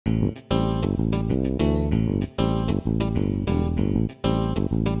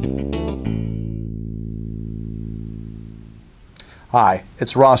Hi,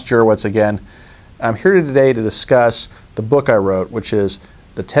 it's Ross Jurwitz again. I'm here today to discuss the book I wrote, which is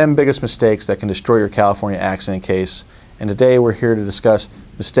The 10 Biggest Mistakes That Can Destroy Your California Accident Case. And today we're here to discuss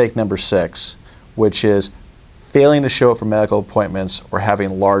mistake number 6, which is failing to show up for medical appointments or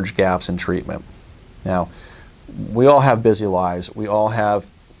having large gaps in treatment. Now, we all have busy lives. We all have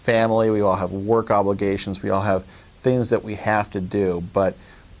family. We all have work obligations. We all have things that we have to do. But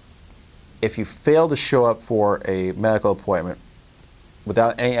if you fail to show up for a medical appointment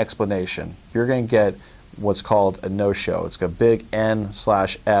without any explanation, you're going to get what's called a no-show. It's got a big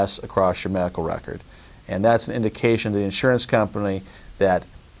N/S across your medical record. And that's an indication to the insurance company that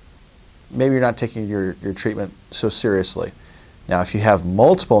maybe you're not taking your treatment so seriously. Now, if you have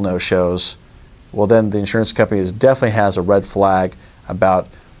multiple no-shows, well, then the insurance company definitely has a red flag about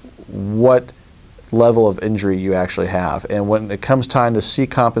what level of injury you actually have. And when it comes time to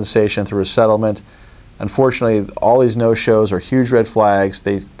seek compensation through a settlement, unfortunately, all these no-shows are huge red flags.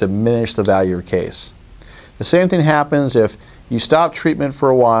 They diminish the value of your case. The same thing happens if you stop treatment for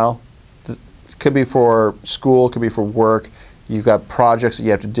a while. It could be for school, it could be for work. You've got projects that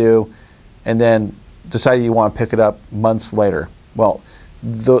you have to do, and then decide you want to pick it up months later. Well,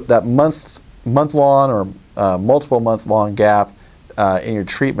 that month-long or multiple month-long gap in your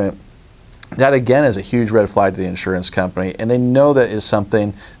treatment, that again is a huge red flag to the insurance company, and they know that is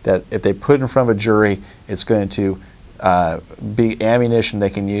something that if they put in front of a jury, it's going to be ammunition they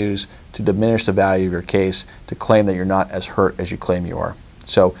can use to diminish the value of your case to claim that you're not as hurt as you claim you are.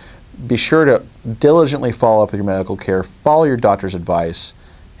 So be sure to diligently follow up with your medical care, follow your doctor's advice,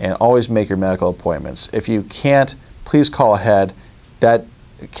 and always make your medical appointments. If you can't, please call ahead. That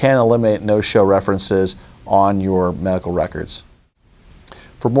can eliminate no-show references on your medical records.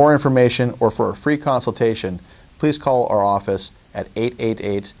 For more information or for a free consultation, please call our office at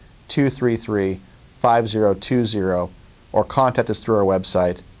 888-233-5020 or contact us through our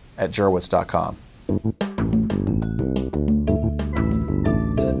website at jurwitz.com.